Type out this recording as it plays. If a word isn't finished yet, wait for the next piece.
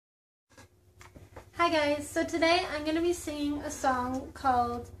Hi guys, so today I'm going to be singing a song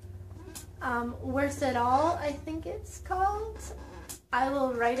called Worth It All, I think it's called. I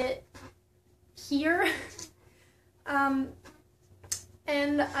will write it here. And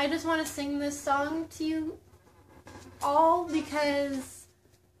I just want to sing this song to you all because,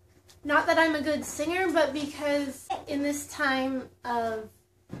 not that I'm a good singer, but because in this time of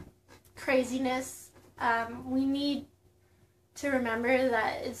craziness, we need to remember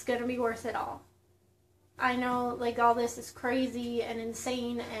that it's going to be worth it all. I know, like, all this is crazy and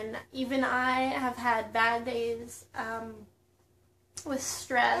insane, and even I have had bad days with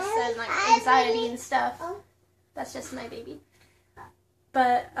stress and, like, anxiety and stuff. That's just my baby.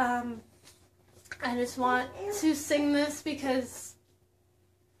 But I just want to sing this because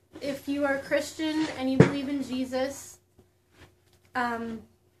if you are a Christian and you believe in Jesus, then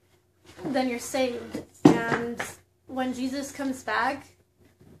you're saved. And when Jesus comes back,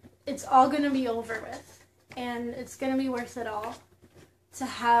 it's all going to be over with. And it's going to be worth it all to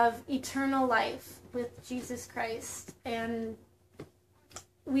have eternal life with Jesus Christ. And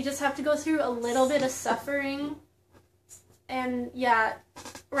we just have to go through a little bit of suffering. And yeah,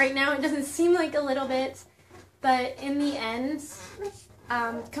 right now it doesn't seem like a little bit, but in the end,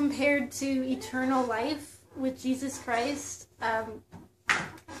 compared to eternal life with Jesus Christ,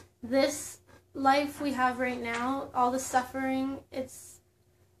 this life we have right now, all the suffering, it's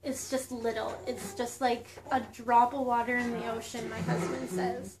just little. It's just like a drop of water in the ocean, my husband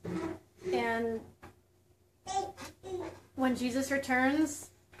says. And when Jesus returns,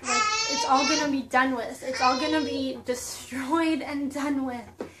 like, it's all going to be done with. It's all going to be destroyed and done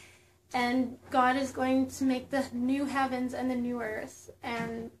with. And God is going to make the new heavens and the new earth.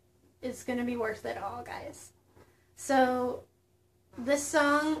 And it's going to be worth it all, guys. So this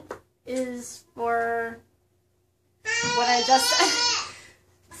song is for what I just said.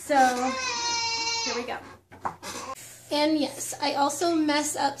 So, here we go. And yes, I also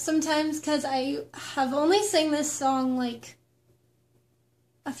mess up sometimes because I have only sang this song like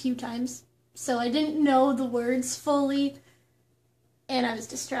a few times. So I didn't know the words fully, and I was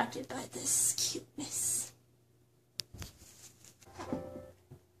distracted by this cuteness.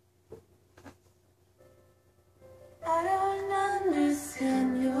 I don't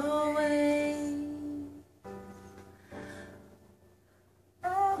understand your way.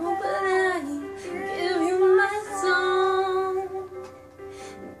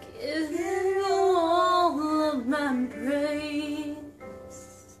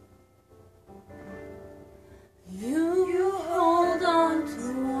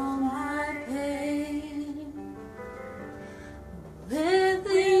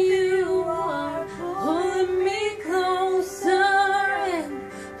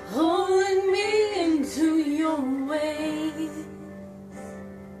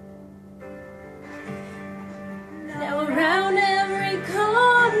 Around every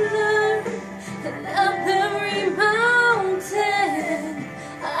corner and up every mountain,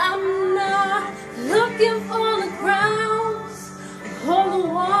 I'm not looking for the crowns or the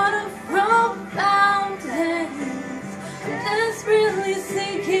water from fountains. I'm desperately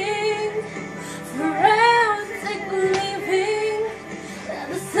seeking frantic living, and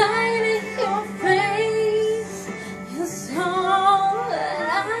the sight of your face is all that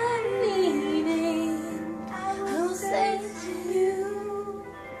I'm needing. I'll say to you,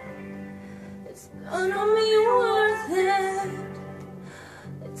 it's gonna be worth it.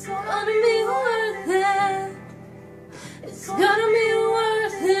 It's gonna be worth it. It's gonna be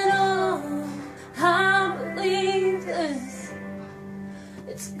worth it all. I believe this.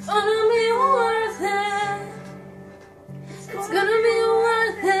 It's gonna be worth it. It's gonna be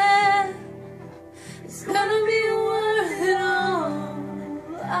worth it. It's gonna be worth it all.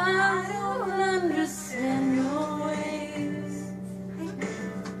 I don't understand your ways.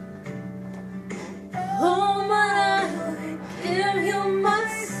 Oh, but I give you my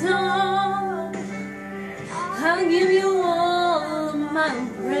song. I'll give you all of my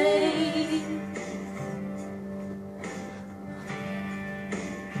praise.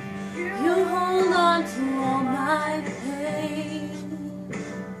 You hold on to all my pain.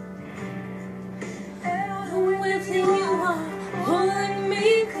 And with you are pulling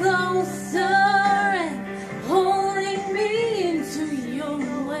me closer and holding me into your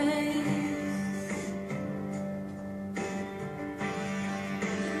ways.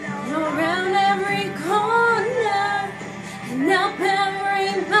 Around every corner and up every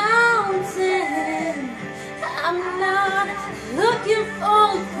mountain,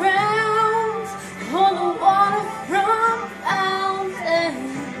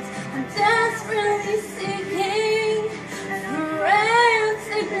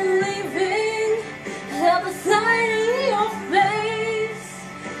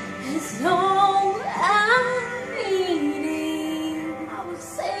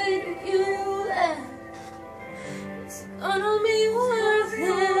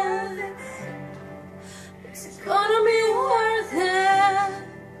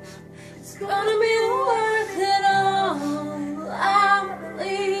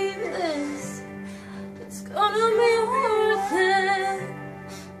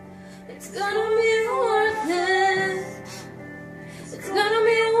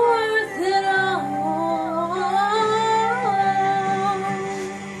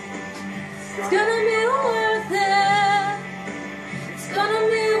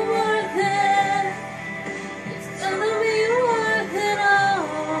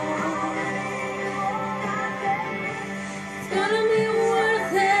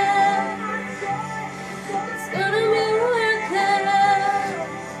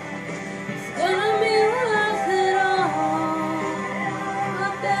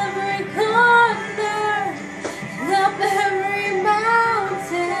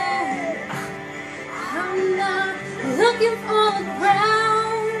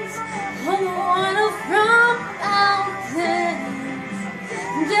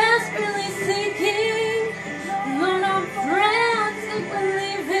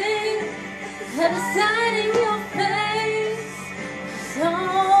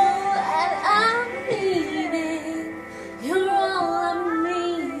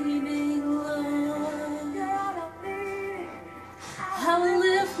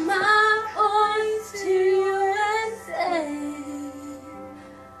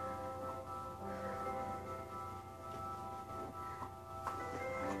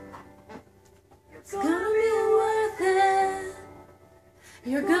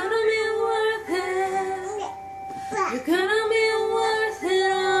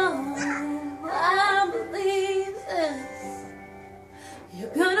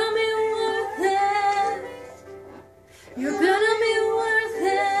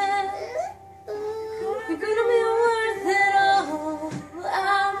 You're gonna be worth it all.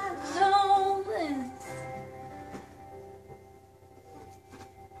 I know this.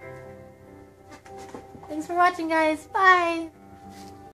 Thanks for watching, guys. Bye.